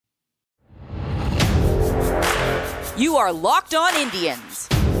You are Locked On Indians,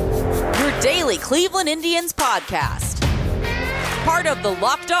 your daily Cleveland Indians podcast. Part of the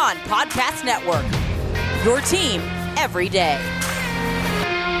Locked On Podcast Network, your team every day.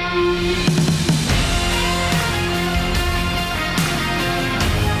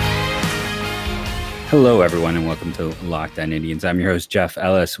 Hello, everyone, and welcome to Locked On Indians. I'm your host, Jeff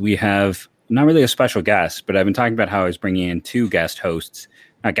Ellis. We have not really a special guest, but I've been talking about how I was bringing in two permanent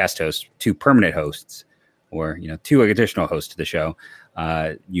hosts, or two additional hosts to the show.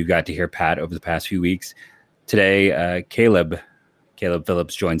 You got to hear Pat over the past few weeks. Today, Caleb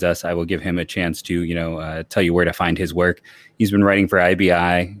Phillips joins us. I will give him a chance to tell you where to find his work. He's been writing for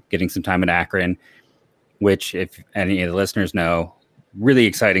IBI, getting some time in Akron, which, if any of the listeners know, really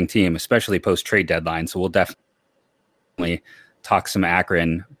exciting team, especially post trade deadline. So we'll definitely talk some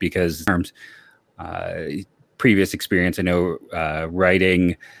Akron because previous experience, I know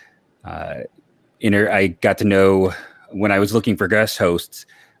writing. I got to know when I was looking for guest hosts,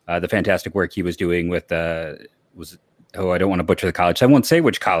 the fantastic work he was doing with I don't want to butcher the college. I won't say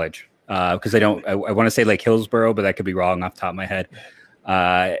which college because I want to say like Hillsborough, but that could be wrong off the top of my head.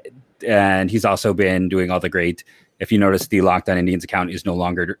 And he's also been doing all the great. If you notice, the Locked On Indians account is no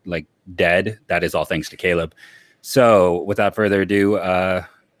longer dead. That is all thanks to Caleb. So without further ado,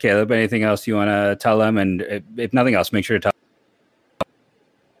 Caleb, anything else you want to tell them? And if nothing else, make sure to tell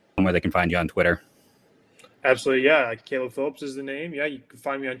them where they can find you on Twitter. Absolutely, yeah. Caleb Phillips is the name. Yeah, you can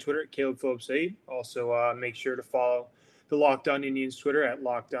find me on Twitter at CalebPhillips8. Also, make sure to follow the Locked On Indians Twitter at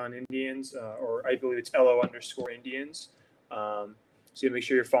Locked On Indians, or I believe it's LO_Indians. So make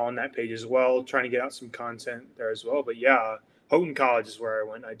sure you're following that page as well, trying to get out some content there as well. But yeah, Houghton College is where I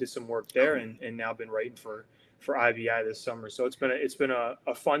went. I did some work there and now been writing for IBI this summer. So it's been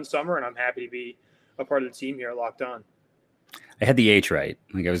a fun summer, and I'm happy to be a part of the team here at Locked On. I had the H right.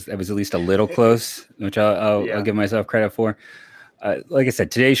 I was at least a little close, which I'll give myself credit for. Like I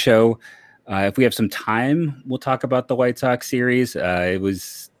said, today's show, if we have some time, we'll talk about the White Sox series. It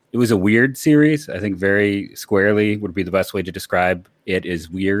was a weird series. I think very squarely would be the best way to describe it, is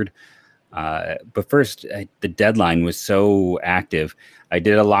weird. But first, the deadline was so active. I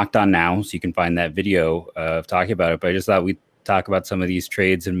did a Locked On Now, so you can find that video of talking about it. But I just thought we'd talk about some of these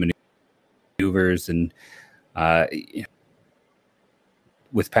trades and maneuvers. And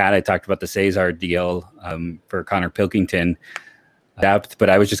with Pat, I talked about the Cesar deal for Connor Pilkington depth. But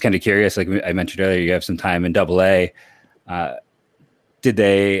I was just kind of curious, like I mentioned earlier, you have some time in AA. Have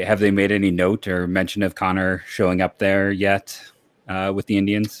they made any note or mention of Connor showing up there yet with the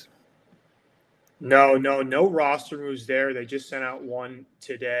Indians? No roster moves there. They just sent out one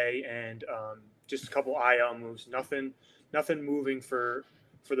today, and just a couple IL moves. Nothing moving for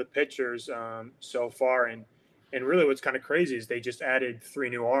the pitchers so far. And really, what's kind of crazy is they just added 3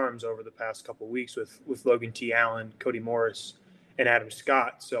 new arms over the past couple of weeks with Logan T. Allen, Cody Morris, and Adam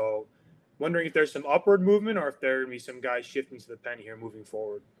Scott. So, wondering if there's some upward movement or if there are going to be some guys shifting to the pen here moving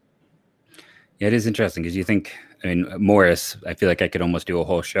forward. Yeah, it is interesting because Morris, I feel like I could almost do a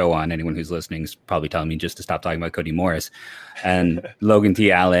whole show on. Anyone who's listening is probably telling me just to stop talking about Cody Morris. And Logan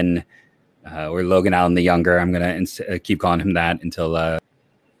T. Allen, or Logan Allen the Younger, I'm going to keep calling him that until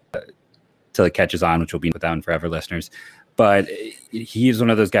it catches on, which will be without forever, listeners. But he's one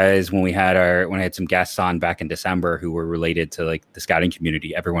of those guys when I had some guests on back in December who were related to the scouting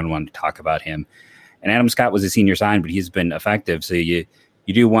community, everyone wanted to talk about him. And Adam Scott was a senior sign, but he's been effective. So you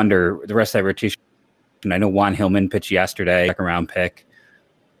do wonder the rest of that rotation. And I know Juan Hillman pitched yesterday, second round pick,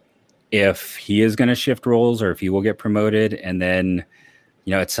 if he is going to shift roles or if he will get promoted. And then,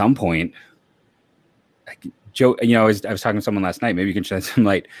 at some point, Joe, I was talking to someone last night, maybe you can shed some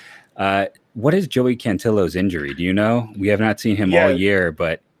light. What is Joey Cantillo's injury? Do you know? We have not seen him all year,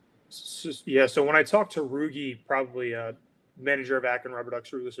 but so when I talked to Rugi, probably manager of Akron Rubber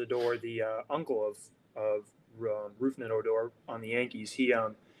Ducks, Rugus Odor, the uncle of Rougned Odor on the Yankees, he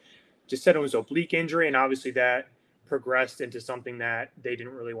just said it was an oblique injury, and obviously that progressed into something that they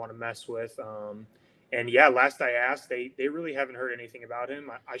didn't really want to mess with. And last I asked, they really haven't heard anything about him.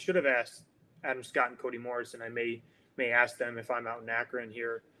 I should have asked Adam Scott and Cody Morris, and I may ask them if I'm out in Akron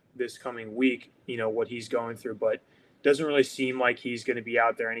here this coming week, what he's going through, but doesn't really seem like he's going to be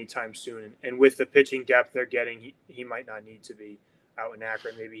out there anytime soon. And with the pitching depth they're getting, he might not need to be out in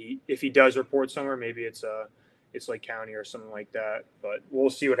Akron. Maybe if he does report somewhere, maybe it's Lake County or something like that. But we'll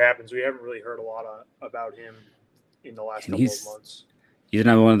see what happens. We haven't really heard a lot about him in the last couple of months. He's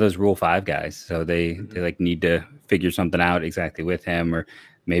another one of those Rule 5 guys, so they need to figure something out exactly with him, or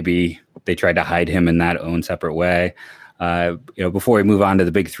maybe they tried to hide him in that own separate way. Before we move on to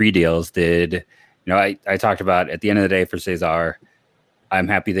the big 3 deals, I talked about at the end of the day for Cesar, I'm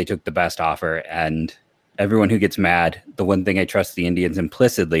happy they took the best offer, and everyone who gets mad, the one thing I trust the Indians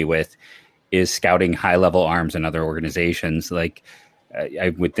implicitly with is scouting high-level arms in other organizations. Like I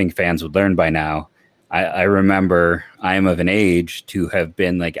would think fans would learn by now. I remember I am of an age to have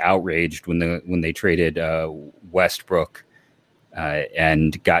been like outraged when they traded Westbrook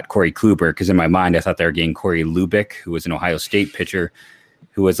and got Corey Kluber, because in my mind I thought they were getting Corey Lubick, who was an Ohio State pitcher,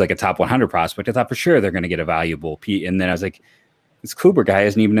 who was like a top 100 prospect. I thought for sure they're going to get a valuable Pete, and then I was like, this Kluber guy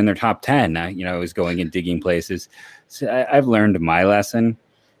isn't even in their top 10. I was going and digging places. So I've learned my lesson.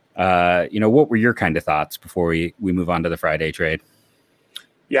 What were your kind of thoughts before we move on to the Friday trade?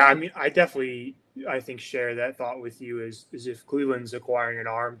 Yeah, I mean, I think share that thought with you is if Cleveland's acquiring an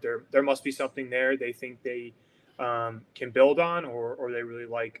arm, there must be something there they think they can build on, or they really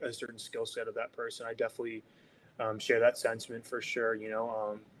like a certain skill set of that person. I definitely share that sentiment for sure.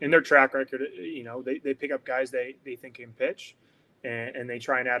 In their track record, they pick up guys they think can pitch, and they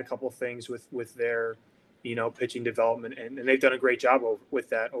try and add a couple of things with their pitching development, and they've done a great job with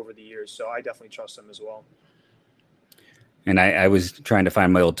that over the years. So I definitely trust them as well. And I was trying to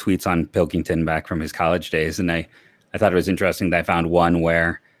find my old tweets on Pilkington back from his college days, and I thought it was interesting that I found one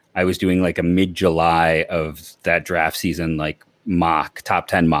where I was doing like a mid-July of that draft season, like top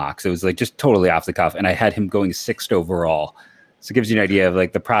 10 mocks. It was like just totally off the cuff, and I had him going 6th overall. So it gives you an idea of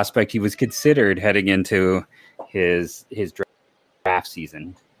like the prospect he was considered heading into his draft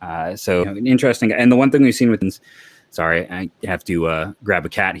season. Interesting. And the one thing we've seen with, sorry, I have to grab a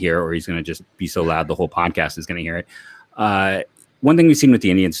cat here, or he's going to just be so loud the whole podcast is going to hear it. One thing we've seen with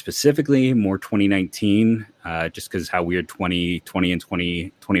the Indians specifically, more 2019, just because how weird 2020 and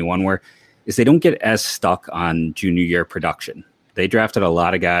 2021 were, is they don't get as stuck on junior year production. They drafted a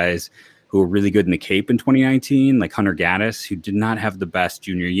lot of guys who were really good in the Cape in 2019, like Hunter Gaddis, who did not have the best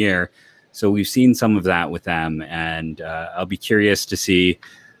junior year. So we've seen some of that with them, and I'll be curious to see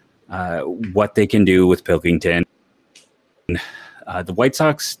what they can do with Pilkington. The White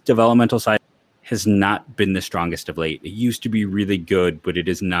Sox developmental side has not been the strongest of late. It used to be really good, but it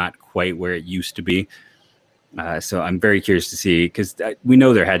is not quite where it used to be. So I'm very curious to see, because we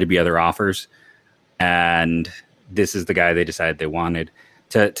know there had to be other offers, and this is the guy they decided they wanted.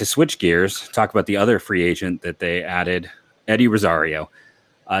 To switch gears, talk about the other free agent that they added, Eddie Rosario.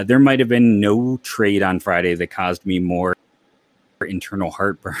 There might have been no trade on Friday that caused me more internal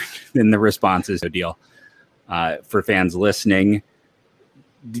heartburn than the responses to the deal. For fans listening,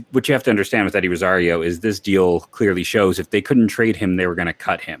 what you have to understand with Eddie Rosario is this deal clearly shows if they couldn't trade him, they were going to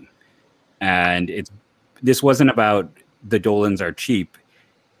cut him. And this wasn't about the Dolans are cheap.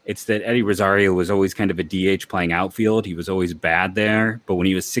 It's that Eddie Rosario was always kind of a DH playing outfield. He was always bad there. But when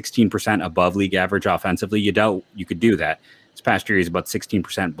he was 16% above league average offensively, you doubt you could do that. This past year, he's about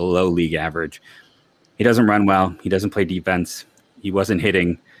 16% below league average. He doesn't run well. He doesn't play defense. He wasn't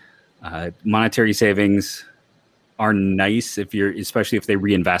hitting. Monetary savings are nice especially if they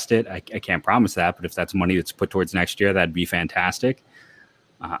reinvest it. I can't promise that, but if that's money that's put towards next year, that'd be fantastic.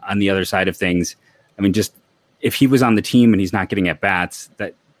 On the other side of things, I mean, just if he was on the team and he's not getting at bats,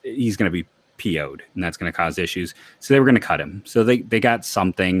 that he's going to be PO'd, and that's going to cause issues. So they were going to cut him. So they got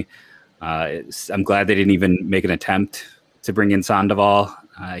something. I'm glad they didn't even make an attempt to bring in Sandoval.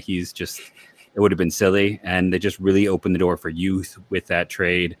 It would have been silly, and they just really opened the door for youth with that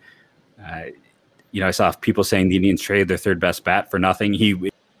trade. I saw people saying the Indians traded their third best bat for nothing. He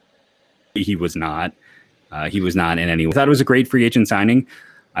was not. He was not in any way. I thought it was a great free agent signing.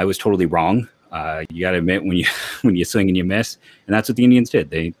 I was totally wrong. You got to admit when you swing and you miss, and that's what the Indians did.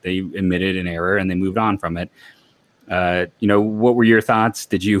 They admitted an error and they moved on from it. What were your thoughts?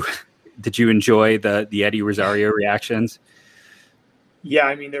 Did you enjoy the Eddie Rosario reactions? Yeah,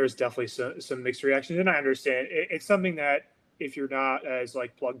 I mean, there was definitely some mixed reactions, and I understand it's something that if you're not as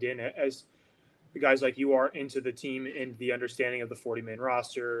plugged in as the guys like you are into the team and the understanding of the 40-man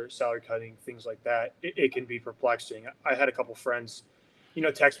roster, salary cutting, things like that, it can be perplexing. I had a couple friends,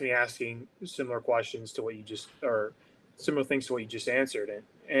 text me asking similar questions to what you just, or similar things to what you just answered.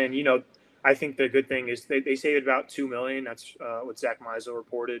 And I think the good thing is they saved about $2 million. That's what Zach Meisel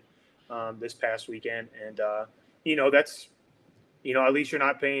reported this past weekend. And, that's, at least you're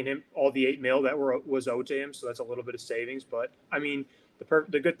not paying him all the $8 million that was owed to him. So that's a little bit of savings. But I mean,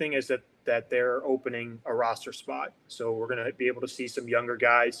 the good thing is that they're opening a roster spot. So we're going to be able to see some younger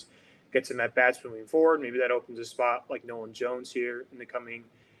guys get some at bats moving forward. Maybe that opens a spot like Nolan Jones here in the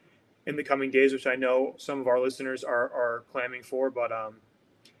coming days, which I know some of our listeners are clamming for. But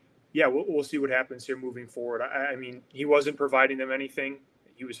we'll see what happens here moving forward. I mean, he wasn't providing them anything.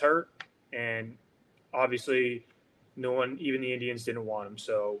 He was hurt, and obviously no one, even the Indians, didn't want him.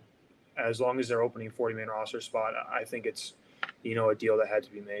 So as long as they're opening a 40-man roster spot, I think it's a deal that had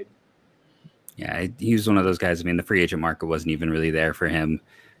to be made. Yeah, he was one of those guys. I mean, the free agent market wasn't even really there for him.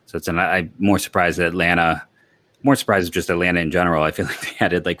 So I'm more surprised that Atlanta, more surprised just Atlanta in general. I feel like they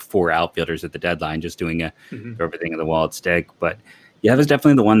added like 4 outfielders at the deadline, just doing everything in the wall at stick. But yeah, that was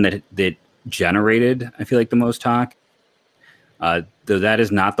definitely the one that generated, I feel like, the most talk. Though that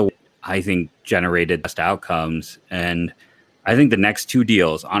is not the one I think generated best outcomes. And I think the next 2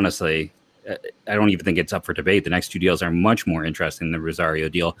 deals, honestly, I don't even think it's up for debate. The next 2 deals are much more interesting than the Rosario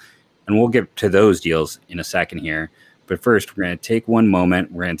deal. And we'll get to those deals in a second here. But first, we're going to take one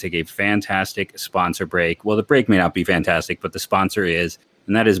moment. We're going to take a fantastic sponsor break. Well, the break may not be fantastic, but the sponsor is,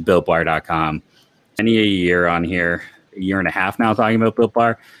 and that is BuiltBar.com. A year on here, a year and a half now talking about Built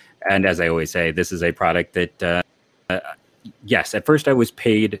Bar. And as I always say, this is a product that, yes, at first I was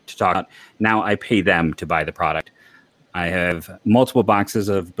paid to talk about. Now I pay them to buy the product. I have multiple boxes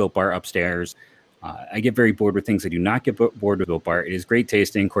of Built Bar upstairs. I get very bored with things. I do not get bored with Built Bar. It is great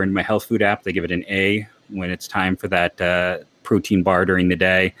tasting. According to my health food app, they give it an A when it's time for that protein bar during the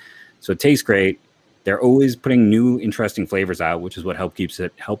day. So it tastes great. They're always putting new, interesting flavors out, which is what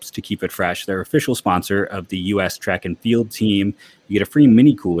helps to keep it fresh. They're official sponsor of the U.S. track and field team. You get a free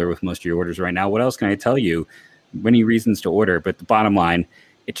mini cooler with most of your orders right now. What else can I tell you? Many reasons to order, but the bottom line,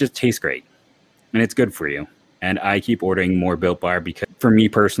 it just tastes great, and it's good for you. And I keep ordering more Built Bar because, for me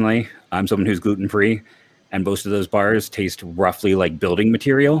personally, I'm someone who's gluten-free, and most of those bars taste roughly like building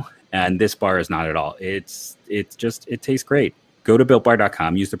material, and this bar is not at all. It tastes great. Go to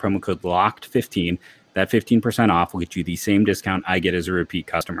BuiltBar.com, use the promo code LOCKED15. That 15% off will get you the same discount I get as a repeat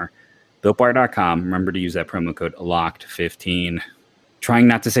customer. BuiltBar.com, remember to use that promo code LOCKED15. Trying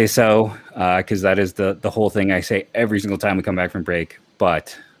not to say so, because that is the whole thing I say every single time we come back from break,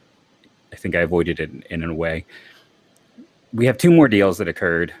 but I think I avoided it in a way. We have 2 more deals that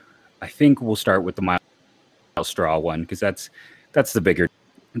occurred. I think we'll start with the Miles Straw one, because that's the bigger.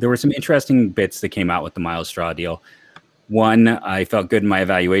 There were some interesting bits that came out with the Miles Straw deal. One, I felt good in my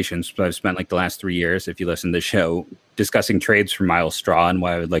evaluations. I've spent like the last 3 years, if you listen to the show, discussing trades for Miles Straw and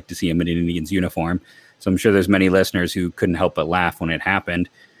why I would like to see him in an Indians uniform. So I'm sure there's many listeners who couldn't help but laugh when it happened.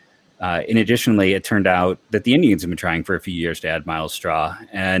 Additionally, it turned out that the Indians have been trying for a few years to add Miles Straw.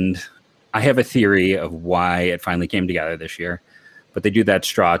 And I have a theory of why it finally came together this year. But they do that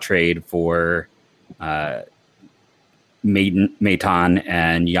Straw trade for Maton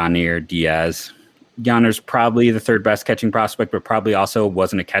and Yainer Diaz. Yainer's probably the 3rd best catching prospect, but probably also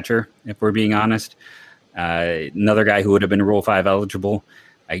wasn't a catcher, if we're being honest. Another guy who would have been Rule 5 eligible.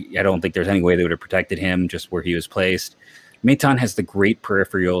 I don't think there's any way they would have protected him just where he was placed. Maton has the great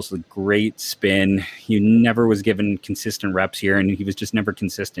peripherals, the great spin. He never was given consistent reps here, and he was just never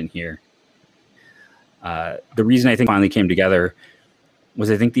consistent here. The reason I think finally came together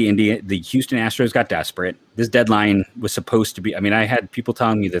was I think the Houston Astros got desperate. This deadline was supposed to be, I mean, I had people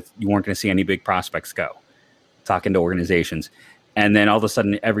telling me that you weren't going to see any big prospects go, talking to organizations. And then all of a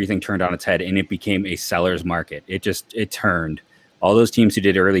sudden everything turned on its head and it became a seller's market. It turned. All those teams who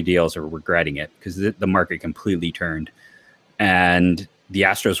did early deals are regretting it because the market completely turned. And the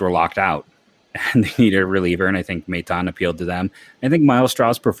Astros were locked out and they needed a reliever. And I think Maton appealed to them. I think Miles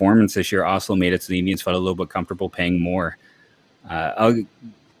Straw's performance this year also made it so the Indians felt a little bit comfortable paying more. I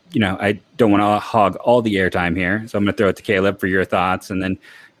don't want to hog all the airtime here, so I'm going to throw it to Caleb for your thoughts, and then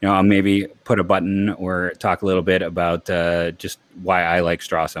I'll maybe put a button or talk a little bit about just why I like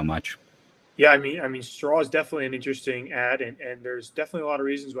Straw so much. Yeah, I mean, Straw is definitely an interesting ad, and there's definitely a lot of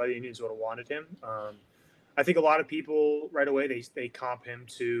reasons why the Indians would have wanted him. I think a lot of people right away they comp him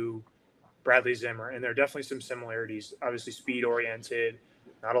to Bradley Zimmer, and there are definitely some similarities. Obviously, speed oriented,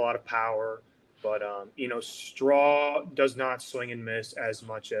 not a lot of power. But, Straw does not swing and miss as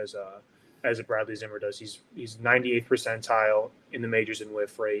much as a Bradley Zimmer does. He's 98th percentile in the majors in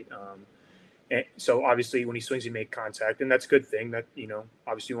whiff rate. And so obviously when he swings, he makes contact, and that's a good thing. That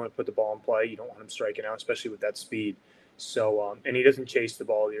obviously you want to put the ball in play. You don't want him striking out, especially with that speed. So and he doesn't chase the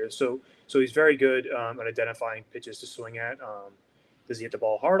ball either. So he's very good at identifying pitches to swing at. Does he hit the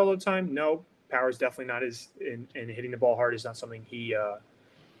ball hard all the time? No. Power is definitely not and hitting the ball hard is not something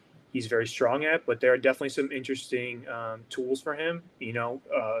he's very strong at, but there are definitely some interesting tools for him,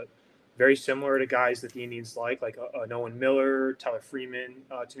 very similar to guys that the Indians like Nolan Miller, Tyler Freeman,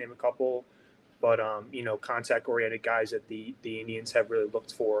 to name a couple, but, contact-oriented guys that the Indians have really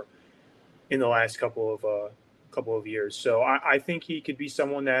looked for in the last couple of years. So I think he could be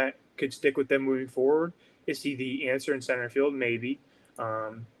someone that could stick with them moving forward. Is he the answer in center field? Maybe.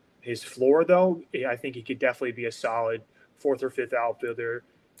 His floor, though, I think he could definitely be a solid 4th or 5th outfielder,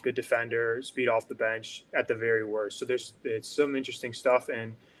 good defender, speed off the bench at the very worst. So it's some interesting stuff.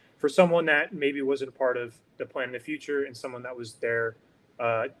 And for someone that maybe wasn't a part of the plan in the future and someone that was their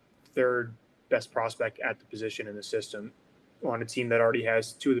 3rd best prospect at the position in the system on a team that already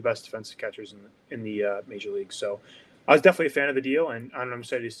has two of the best defensive catchers in the major league. So I was definitely a fan of the deal, and I'm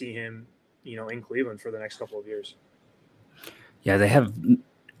excited to see him, in Cleveland for the next couple of years. Yeah, they have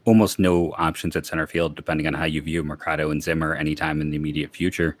almost no options at center field, depending on how you view Mercado and Zimmer anytime in the immediate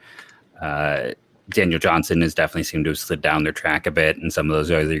future. Daniel Johnson has definitely seemed to have slid down their track a bit, and some of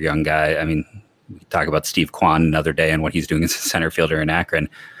those other young guys. I mean, we talk about Steve Kwan another day and what he's doing as a center fielder in Akron.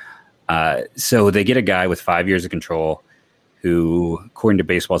 So they get a guy with 5 years of control who, according to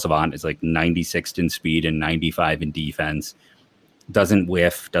Baseball Savant, is like 96th in speed and 95 in defense, doesn't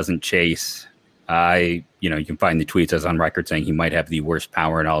whiff, doesn't chase. You can find the tweets as on record saying he might have the worst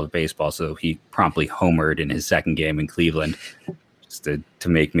power in all of baseball. So he promptly homered in his second game in Cleveland just to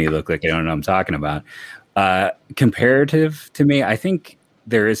make me look like I don't know what I'm talking about. Comparative to me, I think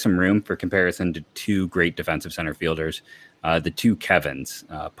there is some room for comparison to two great defensive center fielders, the two Kevins,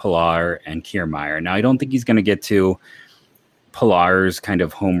 Pilar and Kiermaier. Now, I don't think he's going to get to Pilar's kind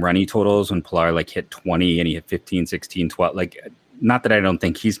of home runny totals when Pilar hit 20 and he hit 15, 16, 12. Not that I don't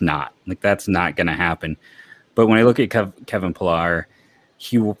think he's not. That's not going to happen. But when I look at Kevin Pilar,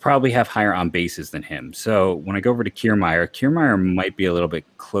 he will probably have higher on bases than him. So when I go over to Kiermaier might be a little bit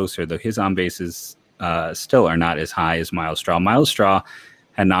closer, though his on bases still are not as high as Miles Straw. Miles Straw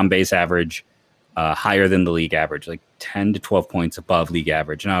had an on base average higher than the league average, like 10 to 12 points above league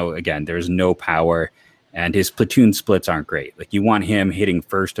average. Now, again, there's no power, and his platoon splits aren't great. You want him hitting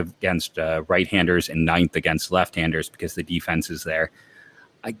first against right-handers and ninth against left-handers because the defense is there.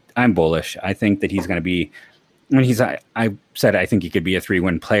 I'm bullish. I think that he's going to be. I said I think he could be a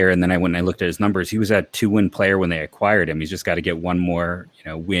 3-win player, and then when I looked at his numbers, he was a 2-win player when they acquired him. He's just got to get one more,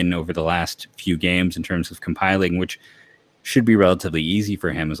 win over the last few games in terms of compiling, which should be relatively easy for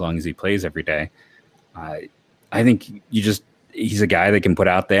him as long as he plays every day. I think he's a guy that can put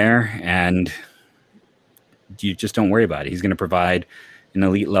out there, and you just don't worry about it. He's going to provide an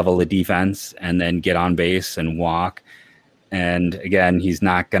elite level of defense and then get on base and walk. And again, he's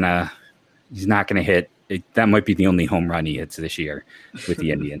not going to hit. That might be the only home run he hits this year with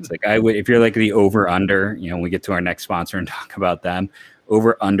the Indians. If you're the over under, we get to our next sponsor and talk about them,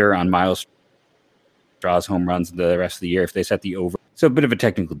 over under on Miles Straw's home runs the rest of the year. If they set the over, so a bit of a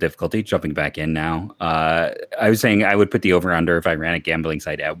technical difficulty jumping back in now. I was saying I would put the over under if I ran a gambling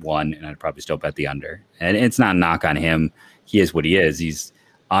site at 1, and I'd probably still bet the under. And it's not a knock on him. He is what he is. He's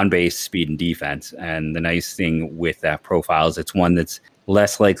on base, speed, and defense. And the nice thing with that profile is it's one that's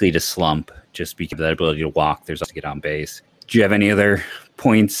less likely to slump just because of that ability to walk. There's also to get on base. Do you have any other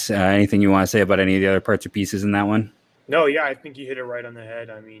points, anything you want to say about any of the other parts or pieces in that one? No, yeah, I think you hit it right on the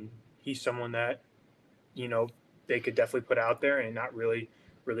head. I mean, he's someone that, they could definitely put out there and not really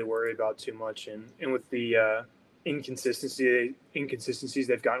worry about too much. And with the inconsistencies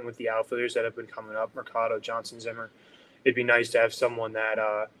they've gotten with the outfielders that have been coming up, Mercado, Johnson, Zimmer, it'd be nice to have someone that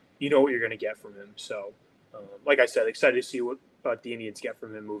what you're going to get from him. So, like I said, excited to see what the Indians get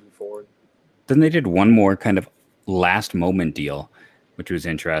from him moving forward. Then they did one more kind of last moment deal, which was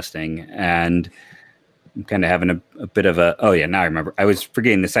interesting. And I'm kind of having a bit of now I remember. I was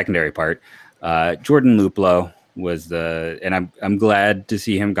forgetting the secondary part. Jordan Luplow was and I'm glad to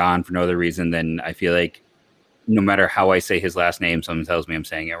see him gone for no other reason than I feel like no matter how I say his last name, someone tells me I'm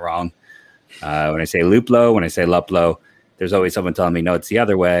saying it wrong. When I say Luplow, when I say Luplow, there's always someone telling me, no, it's the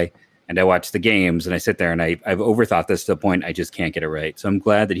other way. And I watch the games and I sit there and I've overthought this to the point I just can't get it right. So I'm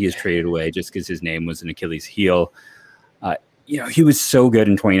glad that he is traded away just because his name was an Achilles heel. He was so good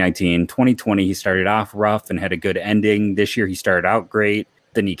in 2019. 2020, he started off rough and had a good ending. This year, he started out great.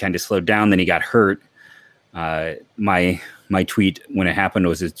 Then he kind of slowed down. Then he got hurt. My tweet when it happened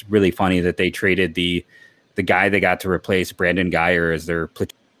was it's really funny that they traded the guy they got to replace Brandon Guyer as their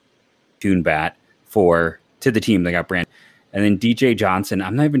platoon bat to the team. They got Brandon. And then DJ Johnson,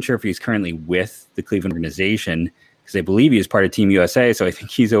 I'm not even sure if he's currently with the Cleveland organization because I believe he was part of Team USA. So I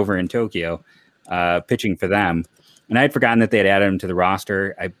think he's over in Tokyo pitching for them. And I had forgotten that they had added him to the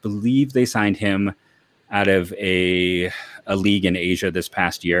roster. I believe they signed him out of a league in Asia this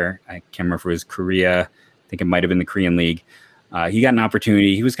past year. I can't remember if it was Korea. I think it might have been the Korean League. He got an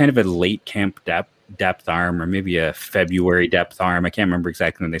opportunity. He was kind of a late camp depth arm or maybe a February depth arm. I can't remember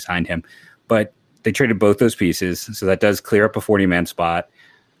exactly when they signed him. But they traded both those pieces, so that does clear up a 40-man spot.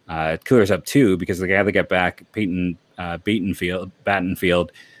 It clears up 2 because the guy that got back, Peyton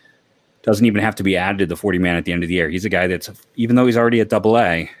Battenfield, doesn't even have to be added to the 40-man at the end of the year. He's a guy that's, even though he's already at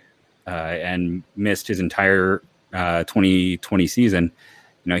AA and missed his entire 2020 season,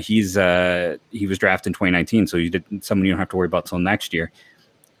 he was drafted in 2019, so someone you don't have to worry about till next year.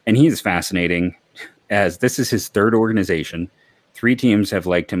 And he is fascinating as this is his third organization, 3 teams have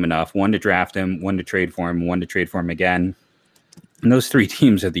liked him enough, one to draft him, one to trade for him, one to trade for him again. And those 3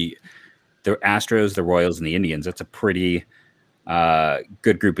 teams are the Astros, the Royals, and the Indians. That's a pretty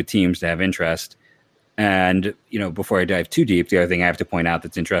good group of teams to have interest. And, before I dive too deep, the other thing I have to point out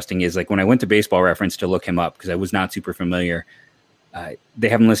that's interesting is, like, when I went to Baseball Reference to look him up, because I was not super familiar, they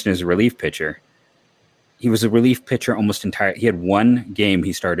have him listed as a relief pitcher. He was a relief pitcher almost entirely. He had 1 game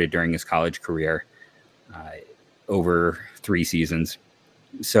he started during his college career over 3 seasons.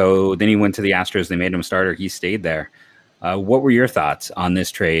 So then he went to the Astros. They made him a starter. He stayed there. What were your thoughts on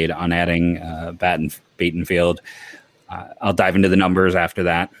this trade, on adding Battenfield? I'll dive into the numbers after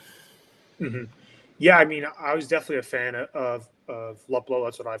that. Mm-hmm. Yeah, I mean, I was definitely a fan of Luplow.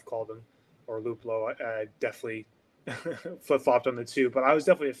 That's what I've called him, or Luplow. I definitely flip-flopped on the 2, but I was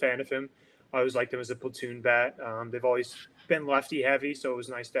definitely a fan of him. I always liked him as a platoon bat. They've always been lefty-heavy, so it was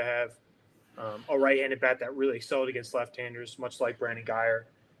nice to have a right-handed bat that really excelled against left-handers, much like Brandon Guyer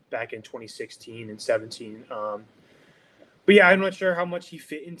back in 2016 and 17. But yeah, I'm not sure how much he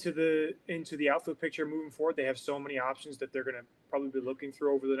fit into the outfield picture moving forward. They have so many options that they're going to probably be looking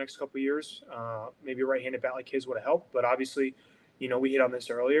through over the next couple of years. Maybe a right-handed bat like his would have helped, but obviously, we hit on this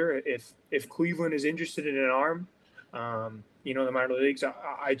earlier. If Cleveland is interested in an arm, the minor leagues,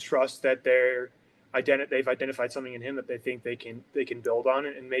 I trust that they've identified something in him that they think they can build on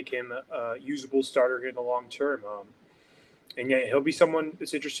and make him a usable starter in the long term. And yeah, he'll be someone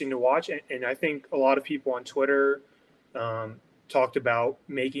that's interesting to watch. And I think a lot of people on Twitter talked about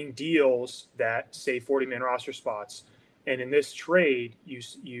making deals that say 40-man roster spots. And in this trade,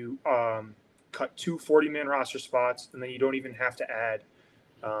 you cut 2 40-man roster spots, and then you don't even have to add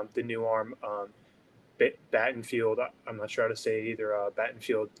the new arm, Battenfield. I'm not sure how to say it either.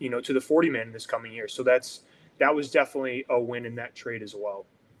 Battenfield, to the 40-man this coming year. So that was definitely a win in that trade as well.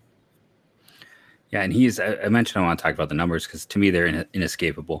 Yeah, and I mentioned I want to talk about the numbers because to me they're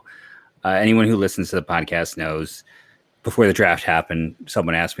inescapable. Anyone who listens to the podcast knows before the draft happened,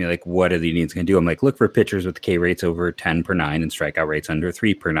 someone asked me, like, what are the Indians going to do? I'm like, look for pitchers with K rates over 10 per 9 and strikeout rates under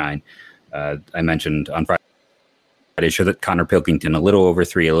 3 per 9. I mentioned on Friday show that Connor Pilkington, a little over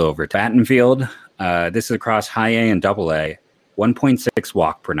 3, a little over Battenfield. This is across high A and double A, 1.6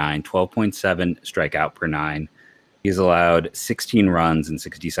 walk per 9, 12.7 strikeout per 9. He's allowed 16 runs in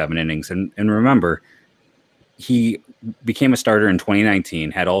 67 innings. And remember, he became a starter in 2019,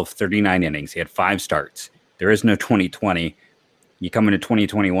 had all of 39 innings. He had 5 starts. There is no 2020. You come into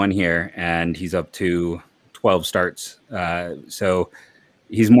 2021 here, and he's up to 12 starts. So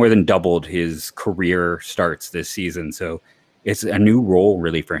he's more than doubled his career starts this season. So it's a new role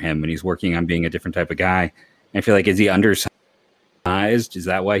really for him, and he's working on being a different type of guy. And I feel like, is he undersized? Is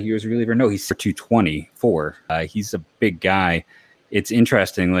that why he was a reliever? No, he's 224. He's a big guy. It's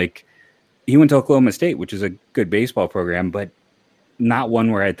interesting. Like, he went to Oklahoma State, which is a good baseball program, but not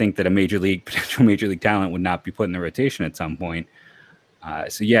one where I think that potential major league talent would not be put in the rotation at some point.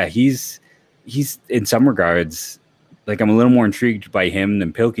 So yeah, he's in some regards, like, I'm a little more intrigued by him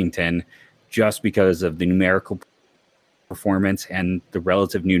than Pilkington, just because of the numerical performance and the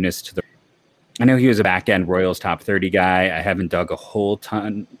relative newness to the. I know he was a back end Royals top 30 guy. I haven't dug a whole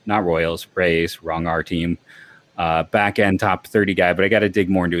ton, not Royals, Rays, wrong R team, back end top 30 guy, but I got to dig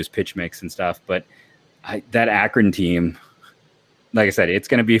more into his pitch mix and stuff. But that Akron team, like I said, it's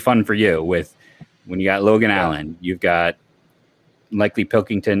going to be fun for you when you got Logan Allen, you've got likely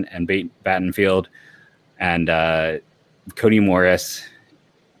Pilkington and Battenfield and Cody Morris.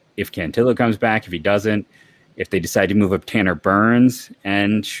 If Cantillo comes back, if he doesn't, if they decide to move up Tanner Burns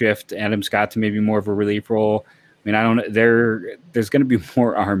and shift Adam Scott to maybe more of a relief role, I mean, I don't know. There's going to be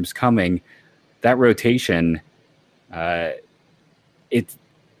more arms coming. That rotation, I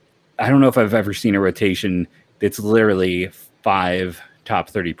don't know if I've ever seen a rotation that's literally 5 top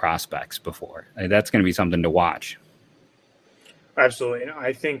 30 prospects before. That's going to be something to watch. Absolutely. And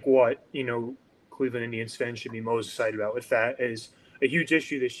I think what, Cleveland Indians fans should be most excited about with that is a huge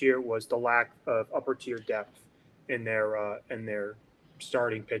issue this year was the lack of upper tier depth in their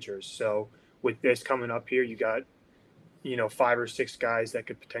starting pitchers. So with this coming up here, you got, 5 or 6 guys that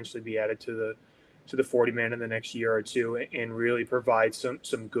could potentially be added to the 40-man in the next year or two and really provide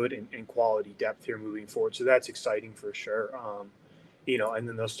some good and quality depth here moving forward. So that's exciting for sure. And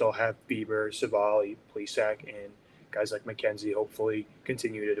then they'll still have Bieber, Savali, Plesac, and guys like McKenzie hopefully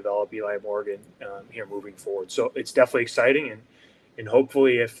continue to develop, Eli Morgan here moving forward. So it's definitely exciting. And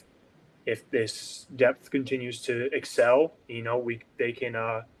hopefully if this depth continues to excel, they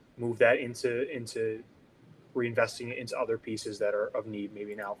can move that into reinvesting it into other pieces that are of need,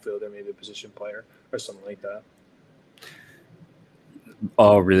 maybe an outfielder, maybe a position player or something like that.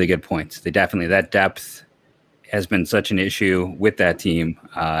 All really good points. They definitely, that depth has been such an issue with that team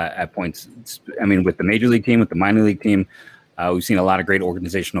at points. I mean, with the major league team, with the minor league team, we've seen a lot of great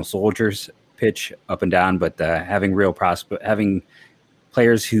organizational soldiers pitch up and down, but having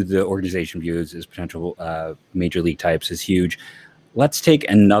players who the organization views as potential major league types is huge. Let's take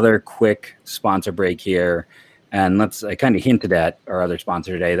another quick sponsor break here. And I kind of hinted at our other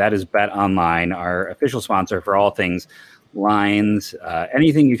sponsor today. That is BetOnline, our official sponsor for all things lines,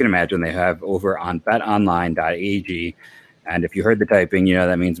 anything you can imagine they have over on betonline.ag. And if you heard the typing,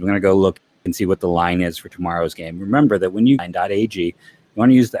 that means we're going to go look and see what the line is for tomorrow's game. Remember that when you .ag, you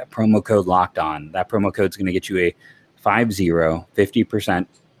want to use that promo code Locked On. That promo code is going to get you a 50%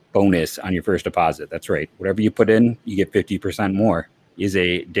 bonus on your first deposit. That's right. Whatever you put in, you get 50% more. Is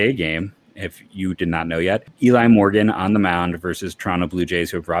a day game. If you did not know yet, Eli Morgan on the mound versus Toronto Blue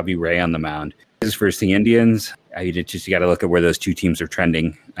Jays, who have Robbie Ray on the mound. This is versus the Indians. You got to look at where those two teams are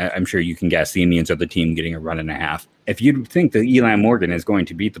trending. I'm sure you can guess the Indians are the team getting a run and a half. If you think that Eli Morgan is going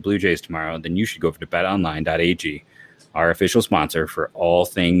to beat the Blue Jays tomorrow, then you should go over to betonline.ag, our official sponsor for all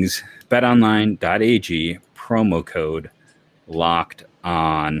things betonline.ag, promo code Locked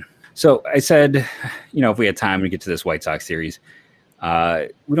On. So I said, if we had time to get to this White Sox series,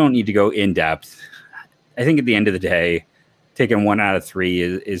 we don't need to go in depth. I think at the end of the day, taking 1 out of 3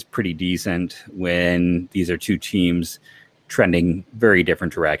 is pretty decent when these are two teams trending very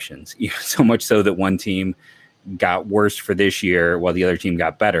different directions. So much so that one team got worse for this year while the other team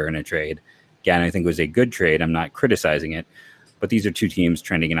got better in a trade. Again, I think it was a good trade. I'm not criticizing it, but these are two teams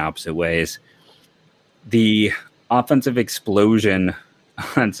trending in opposite ways. The offensive explosion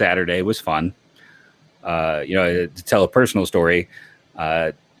on Saturday was fun. To tell a personal story,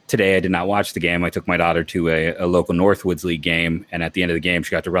 today I did not watch the game. I took my daughter to a local Northwoods League game, and at the end of the game,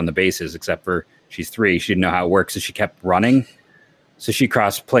 she got to run the bases, except for she's 3. She didn't know how it works, so she kept running. So she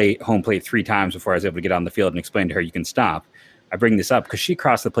crossed home plate 3 times before I was able to get on the field and explain to her, you can stop. I bring this up because she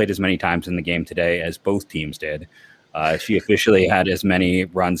crossed the plate as many times in the game today as both teams did. She officially had as many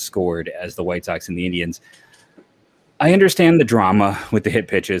runs scored as the White Sox and the Indians. I understand the drama with the hit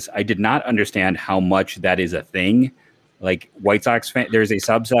pitches. I did not understand how much that is a thing. Like White Sox fans, there's a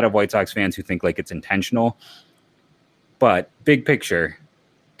subset of White Sox fans who think like it's intentional. But big picture,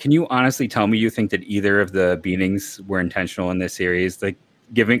 can you honestly tell me you think that either of the beatings were intentional in this series? Like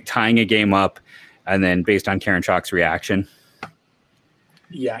tying a game up and then based on Karen Schock's reaction?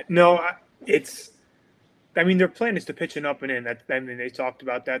 Yeah, no, their plan is to pitch an up and in. They talked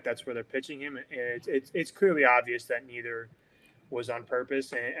about that. That's where they're pitching him. And it's clearly obvious that neither was on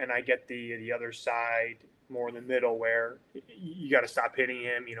purpose. And I get the other side more in the middle where you got to stop hitting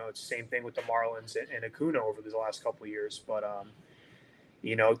him. It's the same thing with the Marlins and Acuna over the last couple of years. But,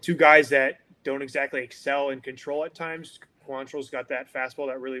 two guys that don't exactly excel in control at times. Quantrill's got that fastball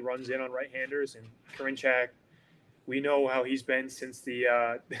that really runs in on right-handers. And Karinchak, we know how he's been since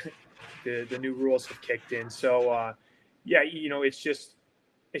the new rules have kicked in. So, it's just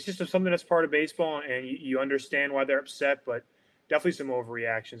something that's part of baseball, and you understand why they're upset, but definitely some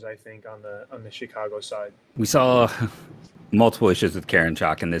overreactions, I think, on the Chicago side. We saw multiple issues with Karen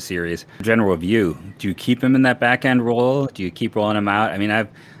Schock in this series. General view, do you keep him in that back end role? Do you keep rolling him out? I mean,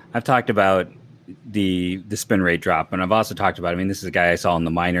 I've talked about the spin rate drop, and I've also talked about, this is a guy I saw in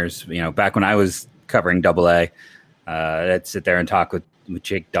the minors, back when I was covering AA. I'd sit there and talk with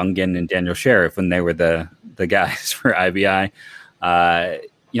Jake Dungan and Daniel Sheriff when they were the guys for IBI.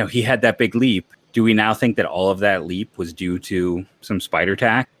 He had that big leap. Do we now think that all of that leap was due to some spider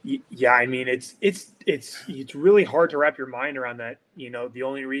tack? Yeah, it's really hard to wrap your mind around that. The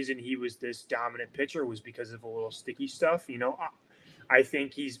only reason he was this dominant pitcher was because of a little sticky stuff. I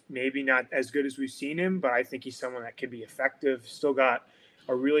think he's maybe not as good as we've seen him, but I think he's someone that can be effective. Still got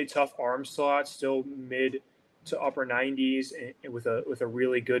a really tough arm slot, still mid to upper 90s, and with a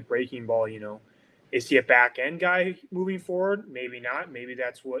really good breaking ball. Is he a back end guy moving forward? Maybe not. Maybe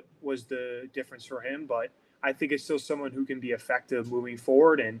that's what was the difference for him. But I think it's still someone who can be effective moving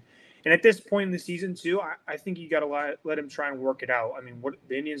forward. And at this point in the season too, I think you got to let him try and work it out.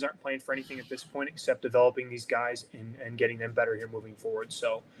 The Indians aren't playing for anything at this point except developing these guys and getting them better here moving forward.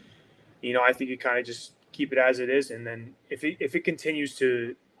 So, I think you kind of just keep it as it is. And then if it continues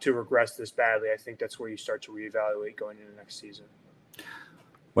to regress this badly, I think that's where you start to reevaluate going into next season.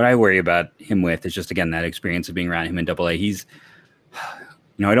 What I worry about him with is just, again, that experience of being around him in AA. He's,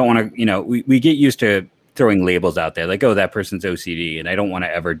 I don't want to, we get used to throwing labels out there like, oh, that person's OCD. And I don't want to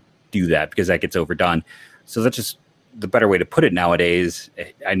ever do that because that gets overdone. So that's just the better way to put it nowadays.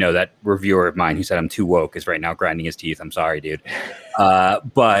 I know that reviewer of mine who said I'm too woke is right now grinding his teeth. I'm sorry, dude.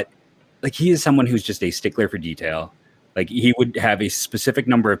 But like, he is someone who's just a stickler for detail. Like he would have a specific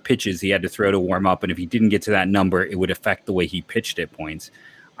number of pitches he had to throw to warm up, and if he didn't get to that number, it would affect the way he pitched at points.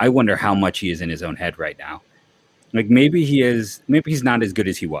 I wonder how much he is in his own head right now. Like maybe he's not as good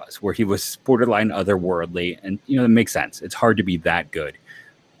as he was, where he was borderline otherworldly, and that makes sense. It's hard to be that good.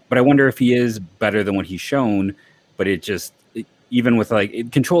 But I wonder if he is better than what he's shown, but even with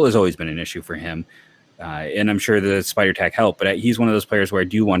control has always been an issue for him. And I'm sure the spider tack helped, but he's one of those players where I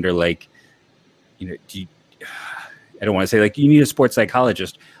do wonder, I don't want to say you need a sports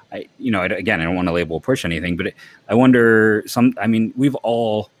psychologist. I don't want to label push anything, but I wonder we've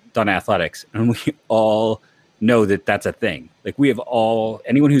all done athletics and we all know that that's a thing.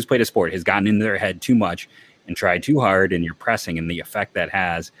 Anyone who's played a sport has gotten into their head too much and tried too hard, and you're pressing, and the effect that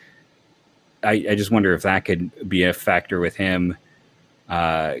has. I just wonder if that could be a factor with him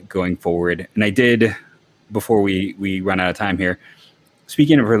going forward. And I did, before we run out of time here,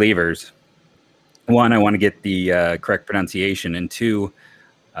 speaking of relievers, one, I want to get the correct pronunciation, and two,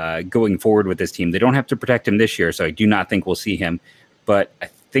 going forward with this team, they don't have to protect him this year, so I do not think we'll see him. But I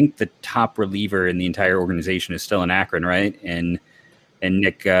think the top reliever in the entire organization is still in Akron, right? And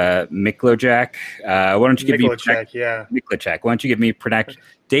Nick Miklojek. Why don't you give me Miklojek? Why don't you give me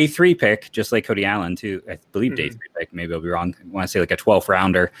day 3 pick, just like Cody Allen too? I believe day 3 pick. Maybe I'll be wrong. I want to say a 12th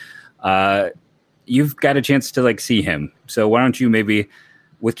rounder. You've got a chance to see him. So why don't you maybe,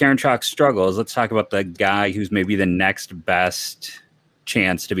 with Karinchak's struggles, let's talk about the guy who's maybe the next best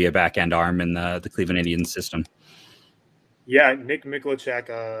chance to be a back end arm in the Cleveland Indians system. Yeah, Nick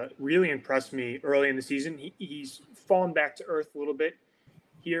Miklojek really impressed me early in the season. He's fallen back to earth a little bit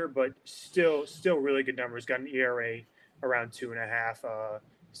here, but still really good numbers. Got an ERA around 2.5,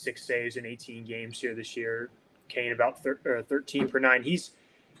 6 saves in 18 games here this year. Kane about 13 per 9. He's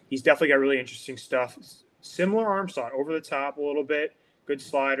definitely got really interesting stuff. Similar arm slot, over the top a little bit. Good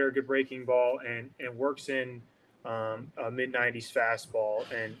slider, good breaking ball, and works in a mid-90s fastball.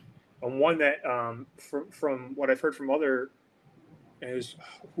 And one that, from what I've heard from who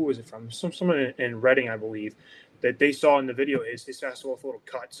was it from? Someone in Reading, I believe, that they saw in the video his fastball with a little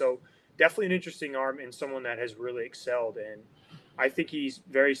cut. So definitely an interesting arm and someone that has really excelled. And I think he's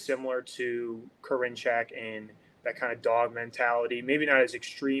very similar to Karinchak in that kind of dog mentality. Maybe not as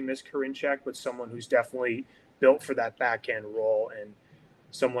extreme as Karinchak, but someone who's definitely built for that back end role, and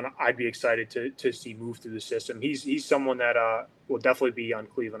someone I'd be excited to see move through the system. He's someone that will definitely be on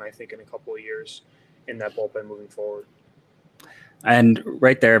Cleveland, I think, in a couple of years in that bullpen moving forward. And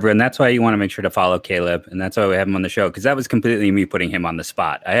right there, everyone, that's why you want to make sure to follow Caleb, and that's why we have him on the show, because that was completely me putting him on the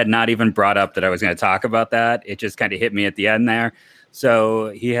spot. I had not even brought up that I was going to talk about that. It just kind of hit me at the end there.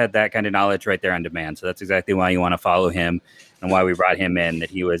 So he had that kind of knowledge right there on demand. So that's exactly why you want to follow him and why we brought him in, that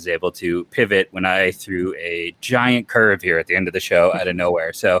he was able to pivot when I threw a giant curve here at the end of the show out of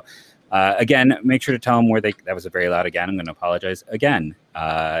nowhere. So again, make sure to tell them where that was a very loud again. I'm going to apologize again.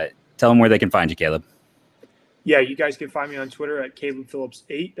 Tell them where they can find you, Caleb. Yeah, you guys can find me on Twitter at Caleb Phillips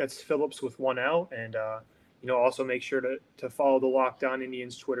 8. That's Phillips with 1 L. And, also make sure to follow the Locked On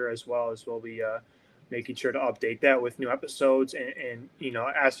Indians Twitter as well we'll be making sure to update that with new episodes and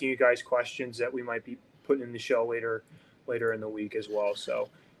asking you guys questions that we might be putting in the show later in the week as well. So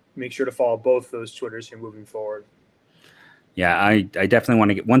make sure to follow both those Twitters here moving forward. Yeah, I definitely want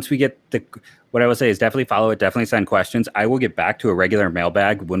to get, once we get what I will say is definitely follow it, definitely send questions. I will get back to a regular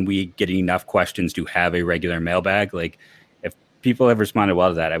mailbag when we get enough questions to have a regular mailbag. Like if people have responded well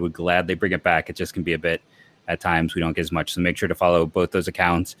to that, I would gladly bring it back. It just can be a bit, at times we don't get as much. So make sure to follow both those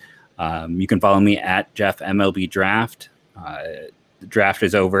accounts. You can follow me at Jeff MLB Draft. The draft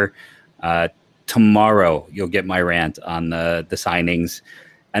is over. Tomorrow you'll get my rant on the signings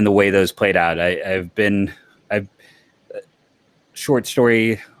and the way those played out.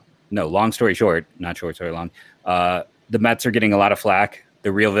 Long story short, not short story long. The Mets are getting a lot of flack.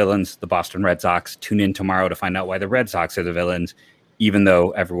 The real villains, the Boston Red Sox. Tune in tomorrow to find out why the Red Sox are the villains, even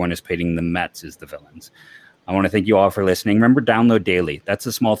though everyone is painting the Mets as the villains. I want to thank you all for listening. Remember, download daily. That's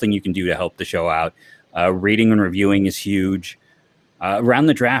a small thing you can do to help the show out. Rating and reviewing is huge. Around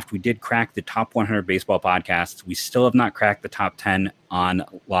the draft, we did crack the top 100 baseball podcasts. We still have not cracked the top 10 on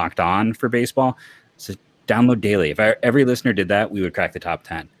Locked On for baseball. So download daily. If every listener did that, we would crack the top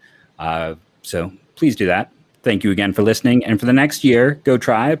 10. So please do that. Thank you again for listening. And for the next year, go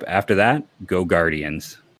Tribe. After that, go Guardians.